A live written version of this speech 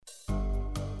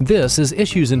This is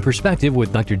Issues in Perspective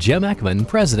with Dr. Jim Eckman,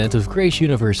 President of Grace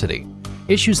University.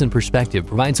 Issues in Perspective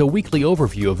provides a weekly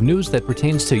overview of news that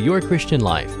pertains to your Christian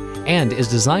life and is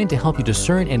designed to help you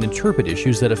discern and interpret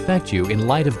issues that affect you in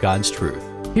light of God's truth.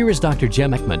 Here is Dr.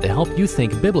 Jim Eckman to help you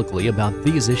think biblically about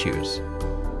these issues.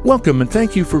 Welcome, and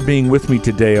thank you for being with me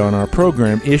today on our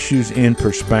program, Issues in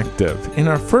Perspective. In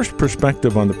our first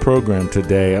perspective on the program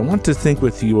today, I want to think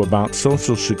with you about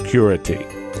Social Security.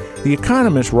 The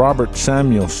economist Robert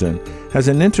Samuelson has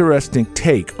an interesting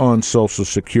take on Social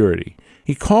Security.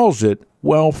 He calls it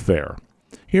welfare.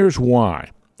 Here's why.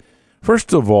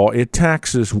 First of all, it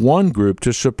taxes one group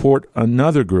to support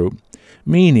another group,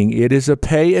 meaning it is a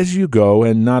pay-as-you-go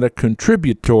and not a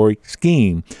contributory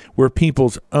scheme where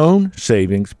people's own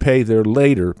savings pay their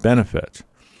later benefits.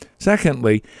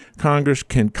 Secondly, Congress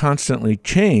can constantly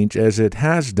change, as it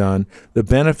has done, the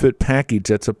benefit package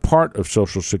that's a part of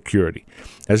Social Security,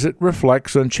 as it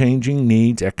reflects on changing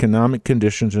needs, economic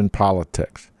conditions, and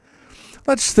politics.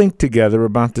 Let's think together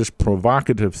about this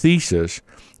provocative thesis,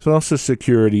 Social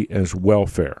Security as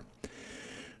welfare.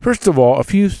 First of all, a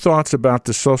few thoughts about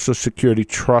the Social Security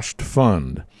Trust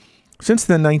Fund. Since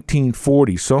the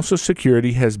 1940s, Social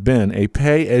Security has been a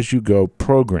pay-as-you-go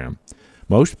program.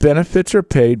 Most benefits are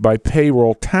paid by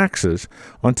payroll taxes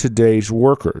on today's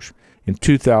workers. In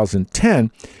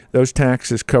 2010, those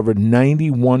taxes covered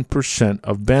 91%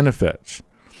 of benefits.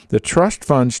 The trust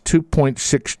fund's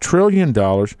 $2.6 trillion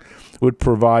would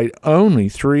provide only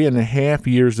 3.5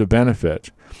 years of benefits,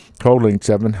 totaling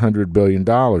 $700 billion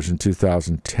in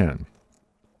 2010.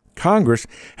 Congress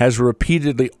has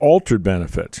repeatedly altered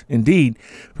benefits. Indeed,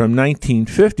 from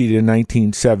 1950 to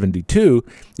 1972,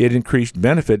 it increased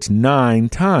benefits 9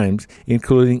 times,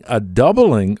 including a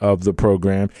doubling of the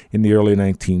program in the early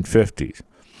 1950s.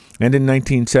 And in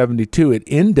 1972, it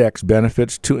indexed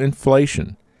benefits to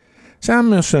inflation.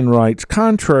 Samuelson writes,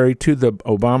 contrary to the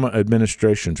Obama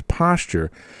administration's posture,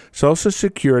 Social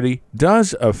Security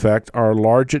does affect our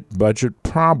largest budget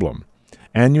problem.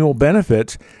 Annual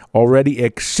benefits already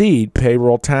exceed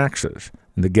payroll taxes,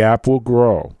 and the gap will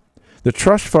grow. The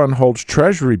trust fund holds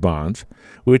treasury bonds,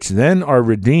 which then are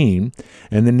redeemed,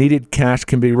 and the needed cash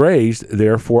can be raised,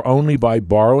 therefore, only by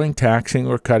borrowing, taxing,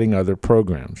 or cutting other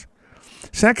programs.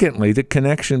 Secondly, the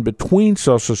connection between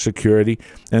Social Security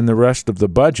and the rest of the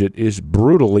budget is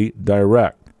brutally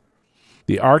direct.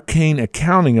 The arcane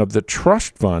accounting of the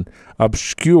trust fund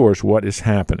obscures what is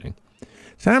happening.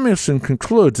 Samuelson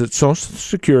concludes that Social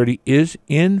Security is,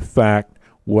 in fact,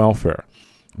 welfare.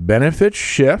 Benefits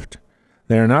shift.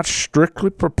 They are not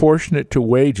strictly proportionate to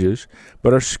wages,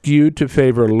 but are skewed to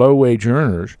favor low-wage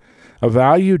earners, a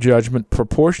value judgment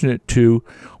proportionate to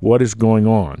what is going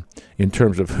on in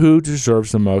terms of who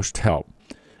deserves the most help.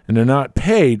 And they're not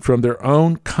paid from their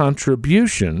own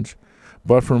contributions,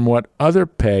 but from what other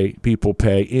people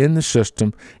pay in the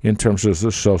system in terms of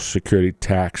the Social Security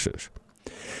taxes.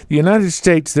 The United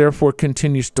States, therefore,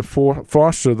 continues to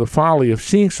foster the folly of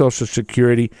seeing Social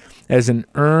Security as an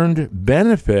earned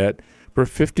benefit for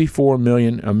 54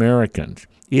 million Americans.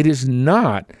 It is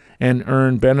not an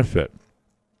earned benefit.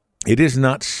 It is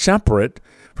not separate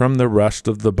from the rest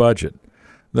of the budget.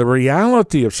 The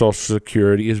reality of Social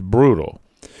Security is brutal.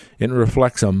 It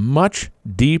reflects a much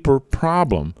deeper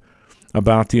problem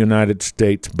about the United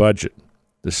States budget,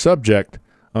 the subject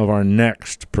of our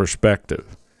next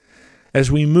perspective. As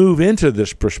we move into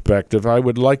this perspective, I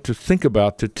would like to think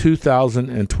about the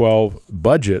 2012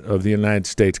 budget of the United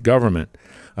States government,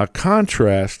 a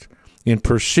contrast in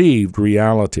perceived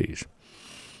realities.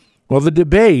 Well, the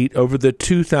debate over the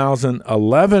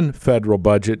 2011 federal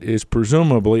budget is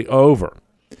presumably over.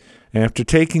 After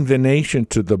taking the nation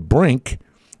to the brink,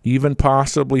 even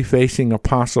possibly facing a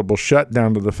possible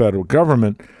shutdown of the federal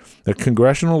government, the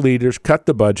congressional leaders cut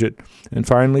the budget and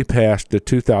finally passed the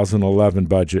 2011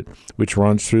 budget, which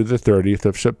runs through the 30th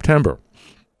of September.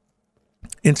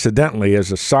 Incidentally,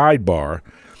 as a sidebar,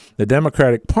 the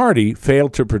Democratic Party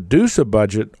failed to produce a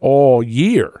budget all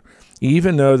year,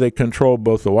 even though they control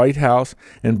both the White House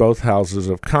and both houses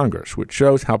of Congress, which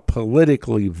shows how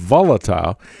politically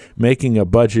volatile making a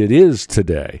budget is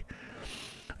today.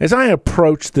 As I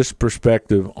approach this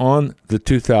perspective on the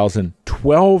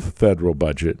 2012 federal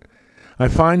budget, I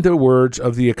find the words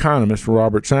of the economist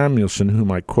Robert Samuelson,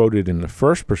 whom I quoted in the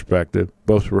first perspective,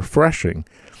 both refreshing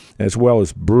as well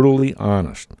as brutally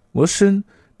honest. Listen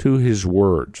to his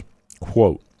words.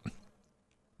 Quote,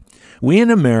 "We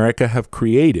in America have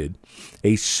created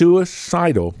a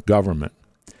suicidal government.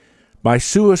 By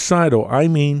suicidal, I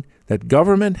mean that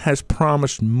government has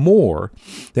promised more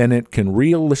than it can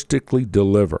realistically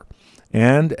deliver,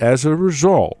 and as a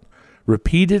result,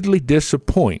 repeatedly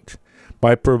disappoint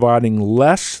by providing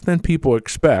less than people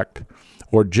expect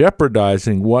or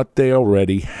jeopardizing what they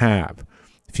already have.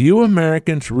 Few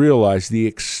Americans realize the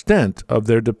extent of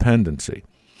their dependency.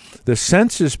 The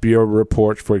Census Bureau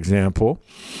reports, for example,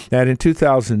 that in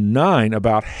 2009,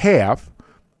 about half,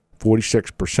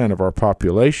 46% of our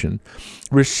population,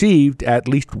 received at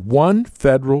least one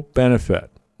federal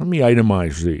benefit. Let me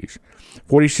itemize these.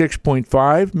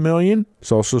 46.5 million,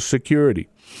 Social Security.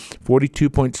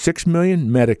 42.6 million,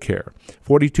 Medicare.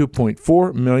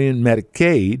 42.4 million,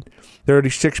 Medicaid.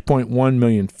 36.1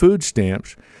 million, food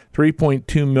stamps.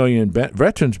 3.2 million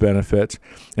veterans benefits,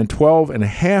 and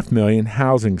 12.5 million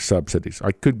housing subsidies.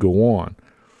 I could go on.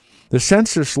 The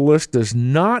census list does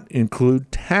not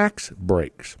include tax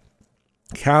breaks.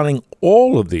 Counting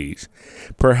all of these,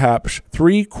 perhaps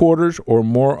 3/4 or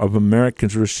more of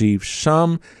Americans receive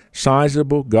some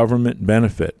sizable government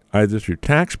benefit, either through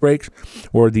tax breaks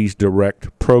or these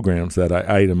direct programs that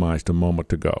I itemized a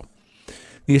moment ago.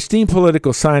 The esteemed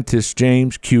political scientist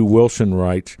James Q. Wilson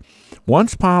writes,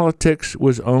 "Once politics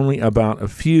was only about a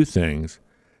few things.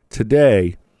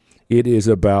 Today, it is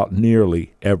about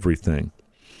nearly everything.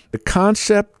 The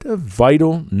concept of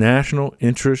vital national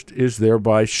interest is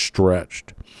thereby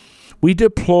stretched. We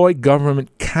deploy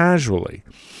government casually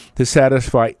to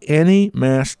satisfy any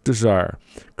mass desire,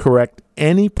 correct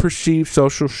any perceived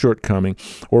social shortcoming,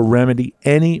 or remedy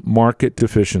any market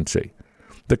deficiency.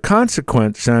 The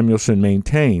consequence," Samuelson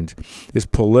maintains, "is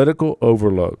political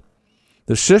overload.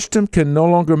 The system can no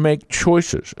longer make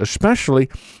choices, especially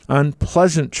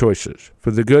unpleasant choices,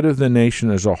 for the good of the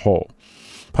nation as a whole.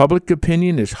 Public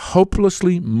opinion is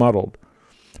hopelessly muddled.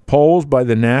 Polls by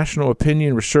the National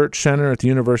Opinion Research Center at the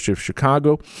University of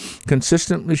Chicago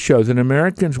consistently show that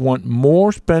Americans want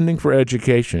more spending for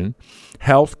education,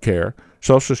 health care,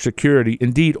 Social Security,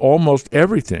 indeed almost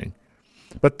everything.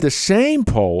 But the same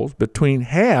polls, between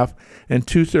half and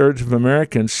 2/3 of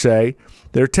Americans say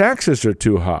their taxes are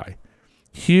too high.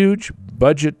 Huge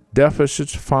budget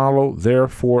deficits follow,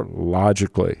 therefore,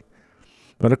 logically.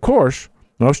 But of course,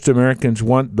 most Americans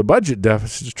want the budget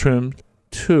deficits trimmed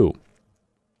too.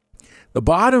 The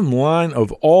bottom line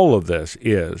of all of this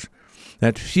is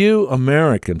that few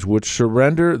Americans would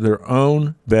surrender their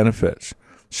own benefits,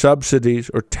 subsidies,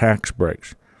 or tax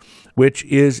breaks, which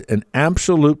is an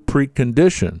absolute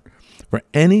precondition for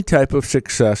any type of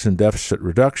success in deficit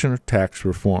reduction or tax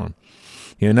reform.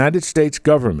 The United States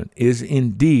government is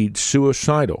indeed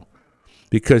suicidal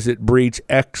because it breeds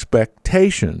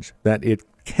expectations that it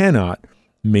cannot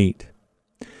meet.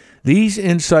 These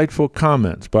insightful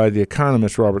comments by the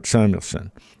economist Robert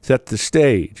Samuelson set the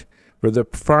stage for the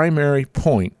primary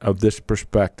point of this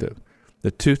perspective,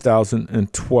 the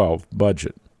 2012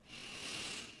 budget.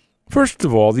 First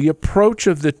of all, the approach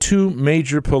of the two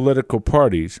major political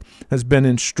parties has been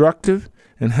instructive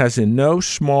and has in no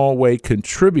small way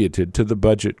contributed to the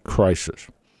budget crisis.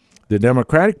 The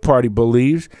Democratic Party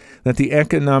believes that the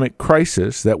economic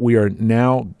crisis that we are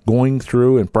now going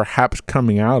through and perhaps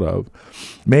coming out of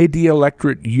made the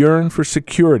electorate yearn for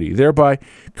security, thereby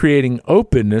creating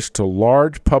openness to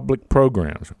large public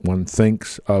programs. One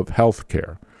thinks of health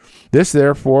care. This,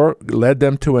 therefore, led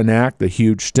them to enact a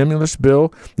huge stimulus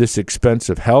bill, this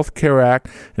expensive health care act,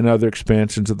 and other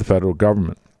expansions of the federal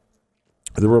government.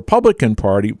 The Republican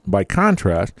Party, by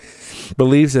contrast,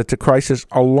 believes that the crisis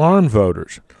alarmed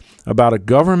voters about a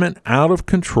government out of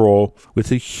control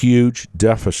with a huge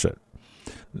deficit.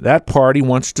 That party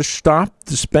wants to stop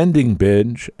the spending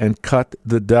binge and cut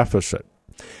the deficit.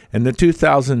 And the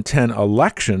 2010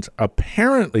 elections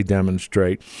apparently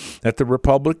demonstrate that the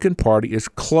Republican Party is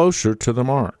closer to the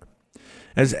mark.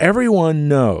 As everyone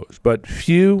knows, but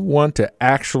few want to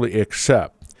actually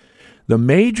accept, the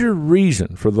major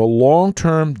reason for the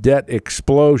long-term debt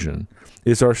explosion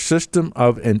is our system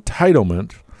of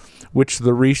entitlement, which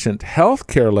the recent health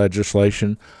care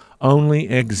legislation only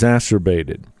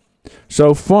exacerbated.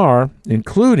 So far,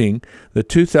 including the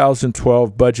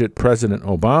 2012 budget President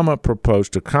Obama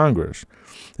proposed to Congress,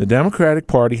 the Democratic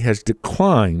Party has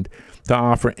declined to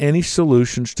offer any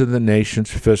solutions to the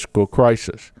nation's fiscal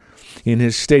crisis. In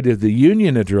his State of the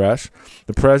Union address,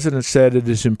 the president said it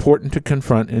is important to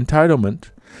confront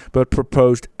entitlement, but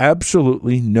proposed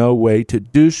absolutely no way to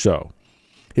do so.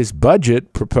 His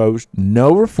budget proposed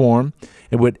no reform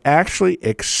and would actually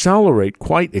accelerate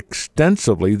quite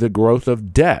extensively the growth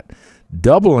of debt,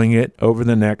 doubling it over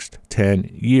the next 10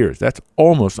 years. That's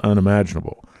almost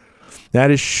unimaginable.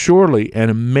 That is surely and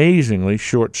amazingly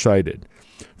short-sighted.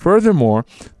 Furthermore,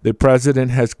 the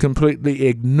president has completely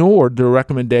ignored the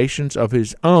recommendations of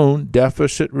his own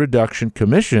Deficit Reduction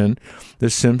Commission, the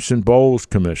Simpson-Bowles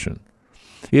Commission.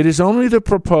 It is only the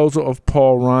proposal of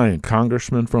Paul Ryan,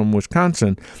 congressman from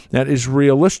Wisconsin, that is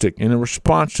realistic in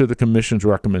response to the commission's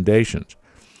recommendations.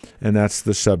 And that's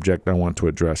the subject I want to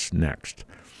address next.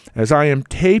 As I am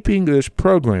taping this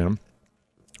program,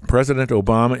 President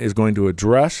Obama is going to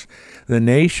address the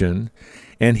nation,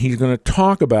 and he's going to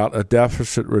talk about a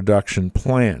deficit reduction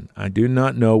plan. I do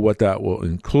not know what that will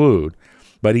include,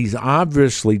 but he's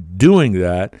obviously doing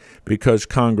that because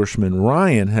Congressman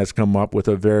Ryan has come up with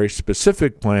a very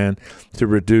specific plan to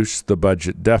reduce the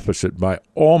budget deficit by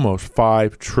almost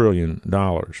 $5 trillion.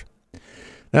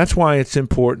 That's why it's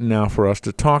important now for us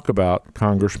to talk about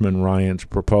Congressman Ryan's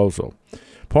proposal.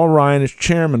 Paul Ryan is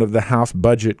chairman of the House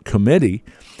Budget Committee,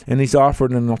 and he's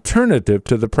offered an alternative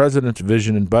to the president's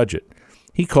vision and budget.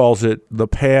 He calls it the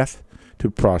path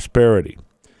to prosperity.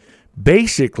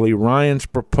 Basically, Ryan's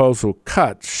proposal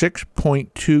cuts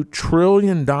 $6.2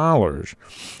 trillion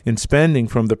in spending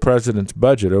from the president's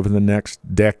budget over the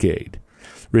next decade,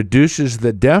 reduces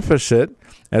the deficit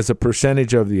as a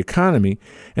percentage of the economy,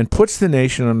 and puts the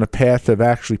nation on the path of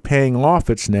actually paying off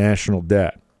its national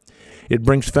debt. It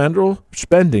brings federal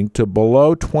spending to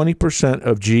below 20%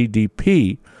 of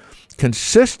GDP,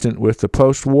 consistent with the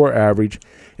post-war average,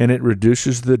 and it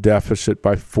reduces the deficit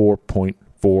by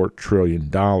 $4.4 trillion.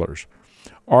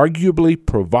 Arguably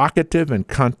provocative and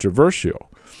controversial,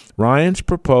 Ryan's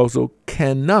proposal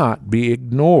cannot be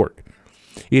ignored.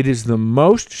 It is the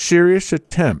most serious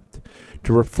attempt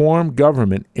to reform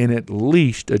government in at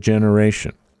least a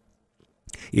generation.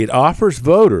 It offers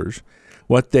voters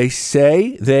what they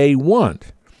say they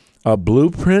want: a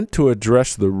blueprint to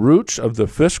address the roots of the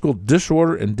fiscal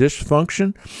disorder and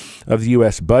dysfunction of the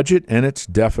U.S. budget and its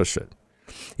deficit.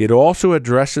 It also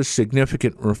addresses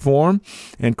significant reform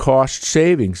and cost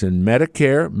savings in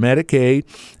Medicare, Medicaid,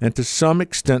 and to some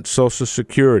extent Social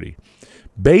Security,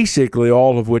 basically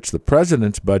all of which the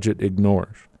president's budget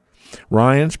ignores.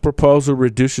 Ryan's proposal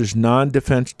reduces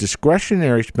non-defense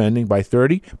discretionary spending by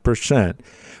 30%,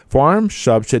 farm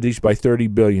subsidies by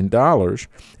 $30 billion,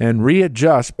 and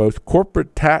readjusts both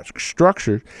corporate tax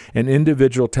structures and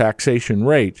individual taxation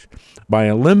rates by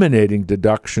eliminating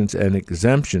deductions and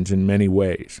exemptions in many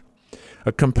ways.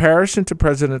 A comparison to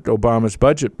President Obama's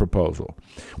budget proposal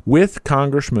with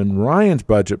Congressman Ryan's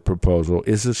budget proposal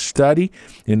is a study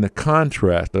in the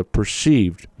contrast of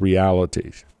perceived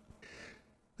realities.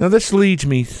 Now, this leads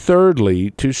me, thirdly,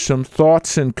 to some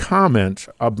thoughts and comments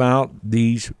about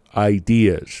these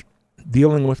ideas,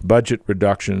 dealing with budget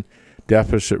reduction,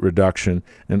 deficit reduction,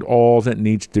 and all that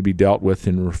needs to be dealt with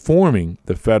in reforming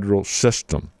the federal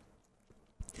system.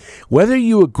 Whether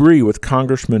you agree with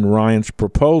Congressman Ryan's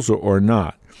proposal or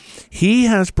not, he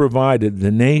has provided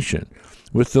the nation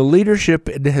with the leadership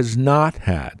it has not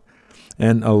had,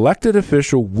 an elected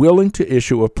official willing to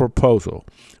issue a proposal,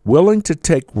 willing to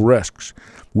take risks,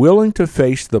 willing to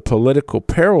face the political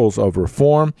perils of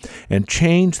reform and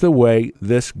change the way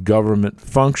this government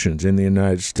functions in the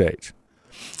United States.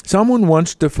 Someone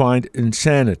once defined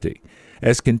insanity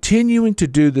as continuing to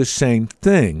do the same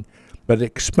thing but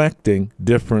expecting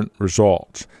different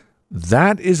results.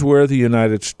 That is where the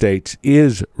United States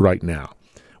is right now.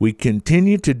 We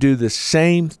continue to do the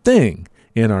same thing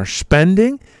in our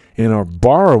spending, in our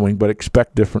borrowing, but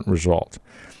expect different results.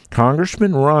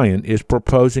 Congressman Ryan is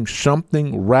proposing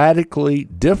something radically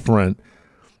different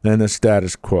than the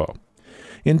status quo.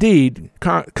 Indeed,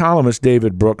 columnist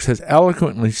David Brooks has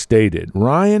eloquently stated,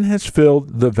 Ryan has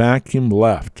filled the vacuum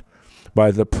left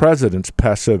by the president's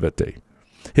passivity.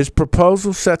 His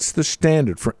proposal sets the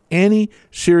standard for any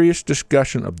serious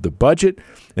discussion of the budget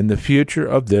and the future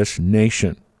of this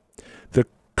nation. The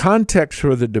context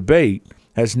for the debate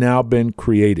has now been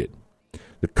created.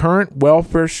 The current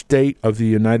welfare state of the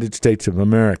United States of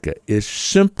America is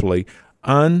simply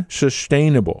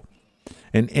unsustainable.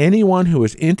 And anyone who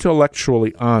is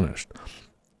intellectually honest,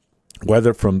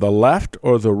 whether from the left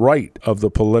or the right of the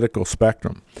political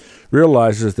spectrum,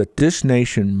 realizes that this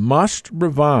nation must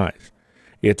revise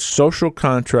its social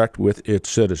contract with its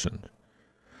citizens.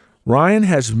 Ryan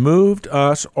has moved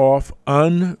us off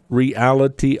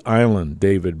unreality island,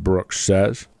 David Brooks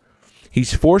says.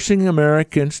 He's forcing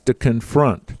Americans to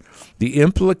confront the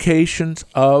implications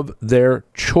of their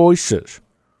choices.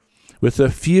 With a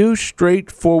few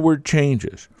straightforward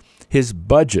changes, his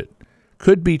budget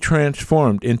could be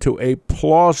transformed into a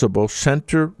plausible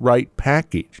center-right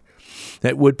package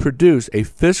that would produce a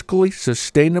fiscally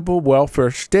sustainable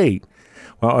welfare state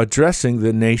while addressing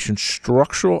the nation's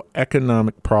structural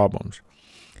economic problems.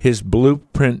 His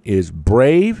blueprint is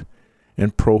brave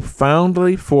and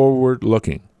profoundly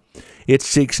forward-looking. It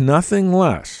seeks nothing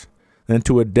less than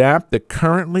to adapt the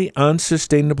currently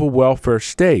unsustainable welfare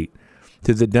state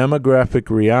to the demographic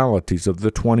realities of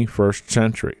the 21st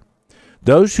century.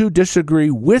 Those who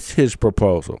disagree with his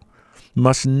proposal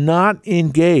must not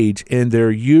engage in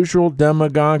their usual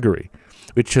demagoguery,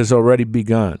 which has already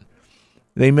begun.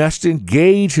 They must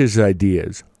engage his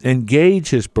ideas, engage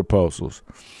his proposals.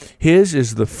 His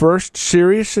is the first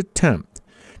serious attempt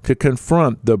to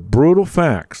confront the brutal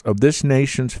facts of this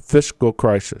nation's fiscal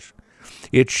crisis.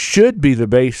 It should be the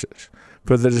basis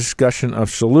for the discussion of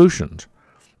solutions,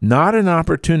 not an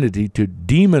opportunity to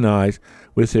demonize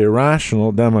with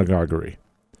irrational demagoguery.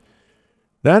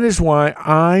 That is why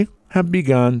I have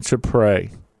begun to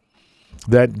pray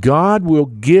that God will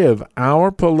give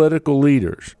our political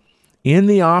leaders in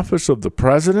the office of the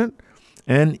President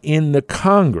and in the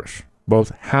Congress, both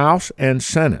House and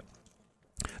Senate,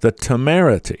 the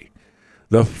temerity,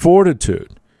 the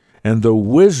fortitude, and the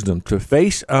wisdom to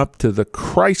face up to the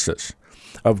crisis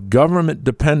of government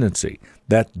dependency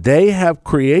that they have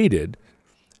created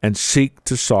and seek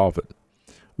to solve it.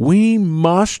 We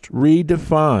must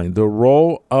redefine the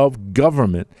role of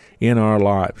government in our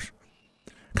lives.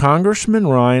 Congressman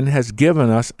Ryan has given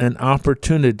us an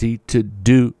opportunity to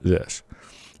do this.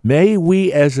 May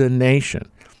we as a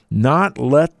nation not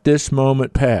let this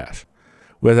moment pass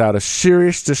without a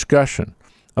serious discussion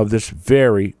of this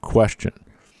very question.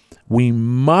 We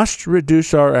must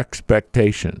reduce our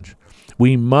expectations.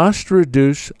 We must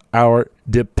reduce our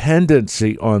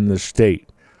dependency on the state.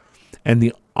 And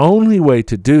the only way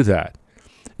to do that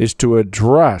is to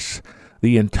address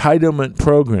the entitlement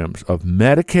programs of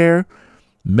Medicare,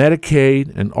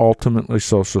 Medicaid, and ultimately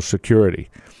Social Security.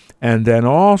 And then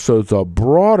also the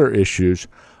broader issues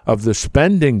of the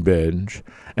spending binge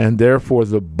and therefore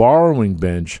the borrowing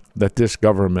binge that this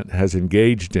government has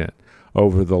engaged in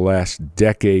over the last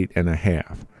decade and a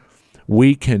half.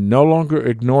 We can no longer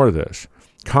ignore this.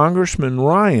 Congressman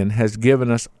Ryan has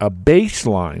given us a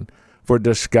baseline for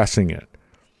discussing it.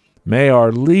 May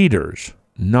our leaders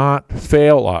not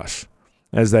fail us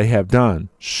as they have done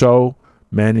so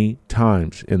many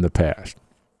times in the past.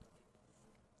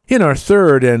 In our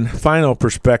third and final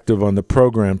perspective on the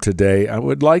program today, I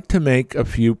would like to make a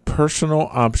few personal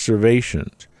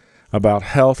observations about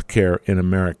health care in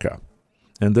America.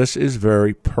 And this is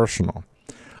very personal.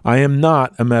 I am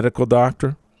not a medical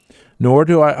doctor, nor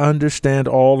do I understand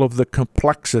all of the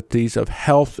complexities of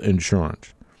health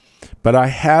insurance. But I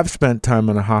have spent time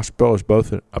in a hospital as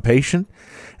both a patient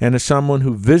and as someone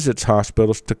who visits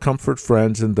hospitals to comfort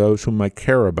friends and those whom I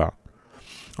care about.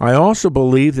 I also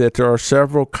believe that there are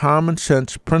several common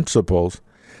sense principles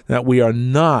that we are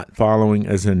not following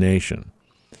as a nation.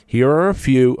 Here are a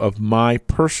few of my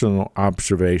personal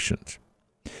observations.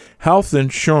 Health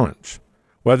insurance,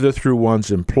 whether through one's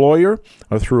employer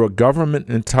or through a government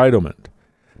entitlement,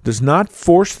 does not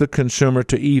force the consumer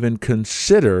to even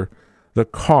consider the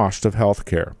cost of health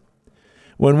care.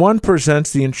 When one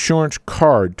presents the insurance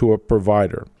card to a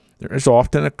provider, there is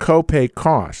often a copay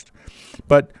cost,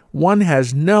 but one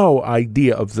has no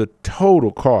idea of the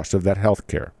total cost of that health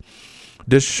care.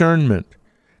 Discernment,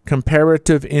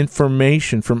 comparative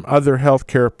information from other health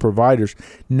care providers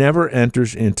never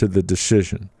enters into the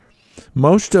decision.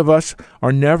 Most of us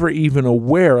are never even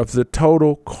aware of the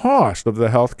total cost of the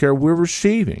health care we're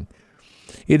receiving.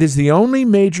 It is the only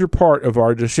major part of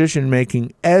our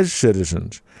decision-making as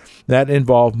citizens that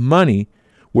involve money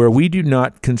where we do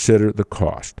not consider the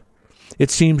cost.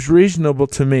 It seems reasonable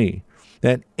to me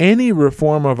that any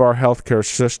reform of our healthcare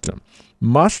system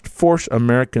must force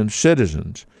American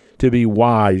citizens to be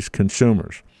wise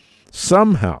consumers.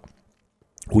 Somehow,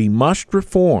 we must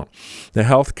reform the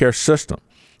healthcare system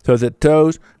so that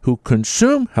those who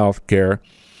consume healthcare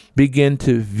begin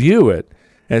to view it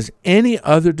as any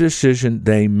other decision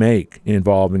they make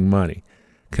involving money.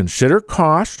 Consider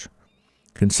cost,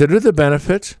 consider the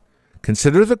benefits,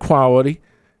 consider the quality,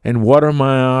 and what are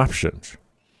my options?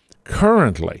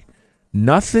 Currently,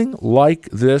 nothing like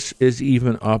this is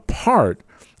even a part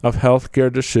of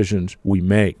healthcare decisions we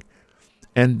make.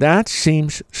 And that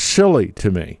seems silly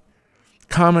to me.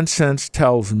 Common sense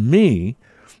tells me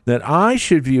that I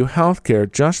should view healthcare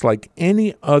just like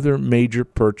any other major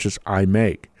purchase I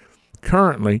make.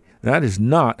 Currently, that is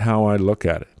not how I look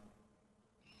at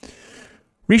it.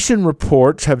 Recent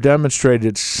reports have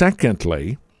demonstrated,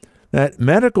 secondly, that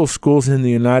medical schools in the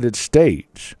United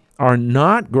States are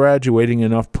not graduating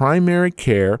enough primary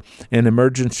care and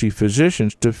emergency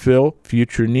physicians to fill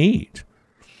future needs.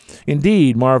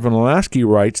 Indeed, Marvin Olasky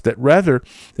writes that rather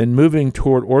than moving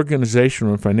toward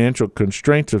organizational and financial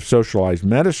constraints of socialized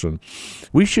medicine,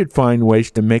 we should find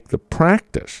ways to make the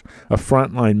practice of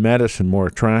frontline medicine more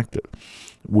attractive.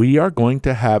 We are going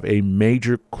to have a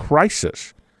major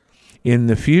crisis in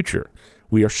the future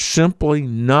We are simply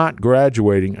not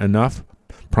graduating enough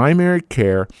primary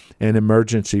care and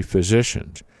emergency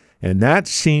physicians. And that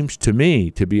seems to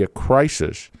me to be a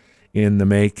crisis in the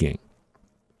making.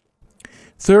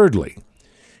 Thirdly,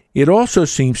 it also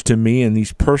seems to me in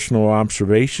these personal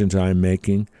observations I'm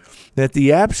making that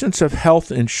the absence of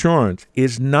health insurance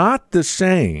is not the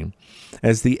same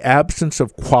as the absence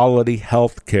of quality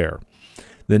health care.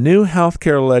 The new health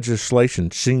care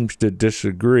legislation seems to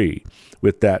disagree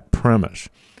with that premise.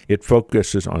 It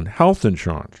focuses on health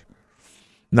insurance,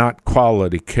 not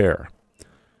quality care.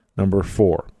 Number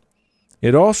 4,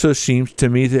 it also seems to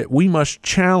me that we must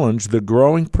challenge the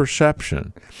growing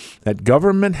perception that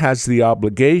government has the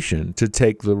obligation to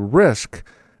take the risk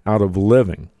out of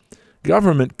living.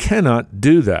 Government cannot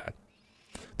do that.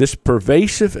 This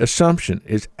pervasive assumption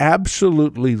is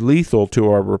absolutely lethal to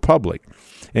our republic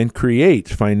and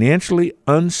creates financially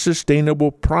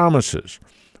unsustainable promises.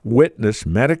 Witness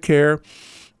Medicare,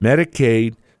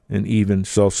 Medicaid, and even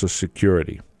Social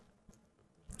Security.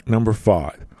 Number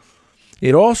 5,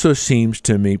 it also seems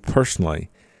to me personally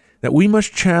that we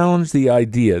must challenge the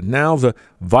idea, now the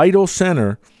vital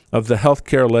center of the health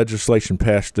care legislation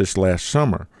passed this last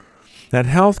summer, that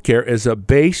health care is a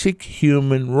basic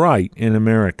human right in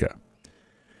America.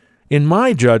 In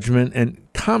my judgment, and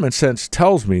common sense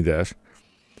tells me this,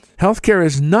 health care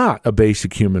is not a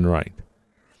basic human right.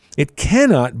 It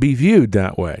cannot be viewed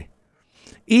that way.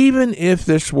 Even if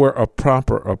this were a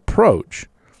proper approach,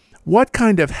 what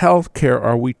kind of health care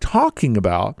are we talking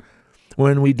about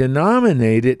when we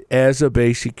denominate it as a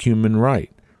basic human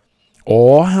right?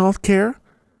 All health care?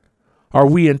 Are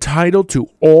we entitled to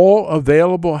all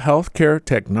available health care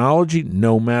technology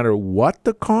no matter what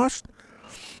the cost?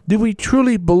 Do we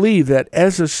truly believe that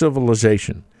as a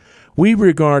civilization, we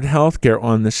regard health care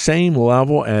on the same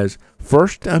level as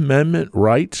First Amendment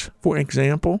rights, for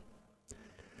example?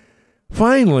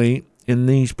 Finally, in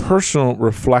these personal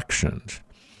reflections,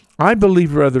 I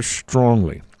believe rather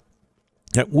strongly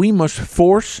that we must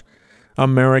force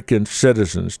American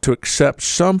citizens to accept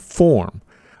some form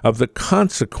of the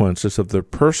consequences of their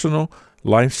personal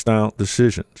lifestyle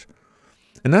decisions.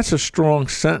 And that's a strong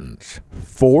sentence.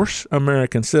 Force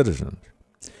American citizens.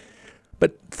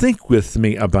 But think with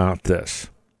me about this.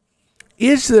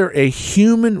 Is there a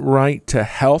human right to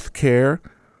health care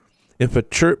if a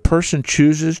person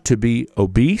chooses to be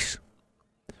obese?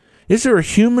 Is there a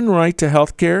human right to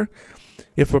health care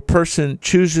if a person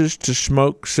chooses to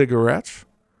smoke cigarettes?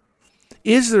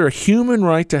 Is there a human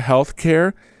right to health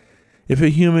care if a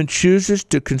human chooses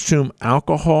to consume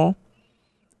alcohol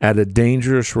at a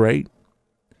dangerous rate?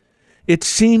 It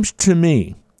seems to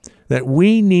me that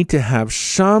we need to have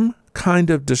some kind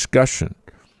of discussion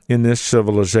in this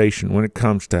civilization when it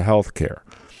comes to health care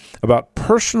about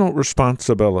personal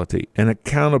responsibility and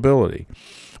accountability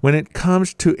when it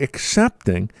comes to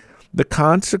accepting the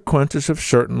consequences of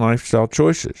certain lifestyle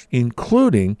choices,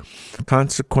 including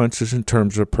consequences in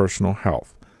terms of personal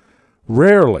health.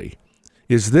 Rarely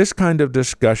is this kind of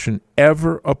discussion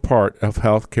ever a part of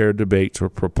healthcare debates or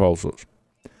proposals.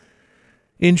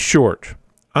 In short,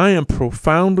 I am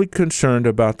profoundly concerned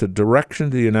about the direction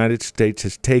the United States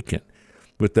has taken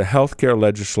with the healthcare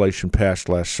legislation passed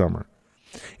last summer.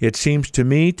 It seems to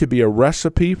me to be a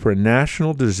recipe for a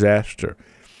national disaster,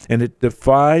 and it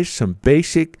defies some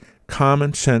basic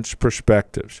common sense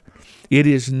perspectives. It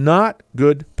is not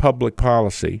good public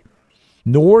policy,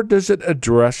 nor does it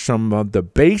address some of the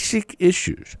basic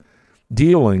issues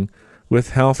dealing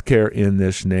with healthcare in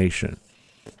this nation.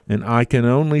 And I can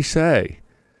only say,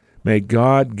 may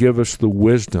God give us the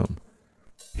wisdom,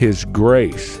 His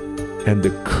grace, and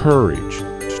the courage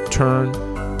to turn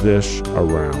this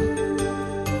around.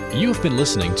 You've been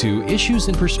listening to Issues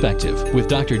in Perspective with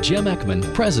Dr. Jim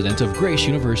Eckman, President of Grace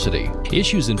University.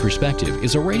 Issues in Perspective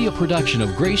is a radio production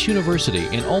of Grace University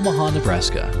in Omaha,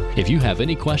 Nebraska. If you have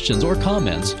any questions or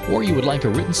comments, or you would like a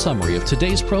written summary of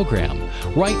today's program,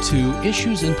 write to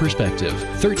Issues in Perspective,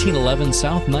 1311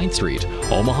 South 9th Street,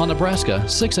 Omaha, Nebraska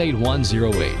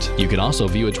 68108. You can also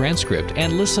view a transcript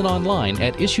and listen online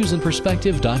at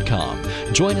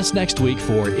issuesinperspective.com. Join us next week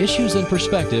for Issues in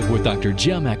Perspective with Dr.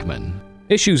 Jim Eckman.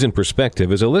 Issues in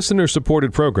Perspective is a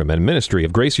listener-supported program and ministry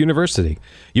of Grace University.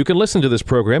 You can listen to this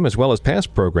program as well as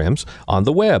past programs on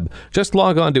the web. Just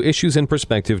log on to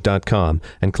issuesinperspective.com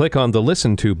and click on the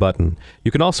Listen To button.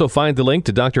 You can also find the link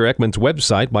to Dr. Eckman's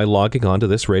website by logging on to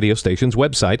this radio station's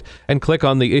website and click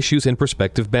on the Issues in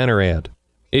Perspective banner ad.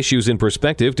 Issues in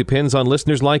Perspective depends on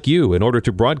listeners like you in order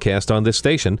to broadcast on this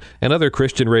station and other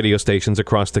Christian radio stations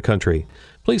across the country.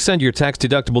 Please send your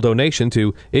tax-deductible donation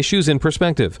to Issues in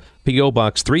Perspective, P.O.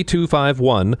 Box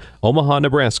 3251, Omaha,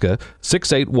 Nebraska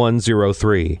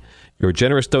 68103. Your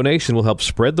generous donation will help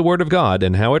spread the Word of God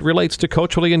and how it relates to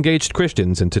culturally engaged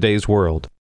Christians in today's world.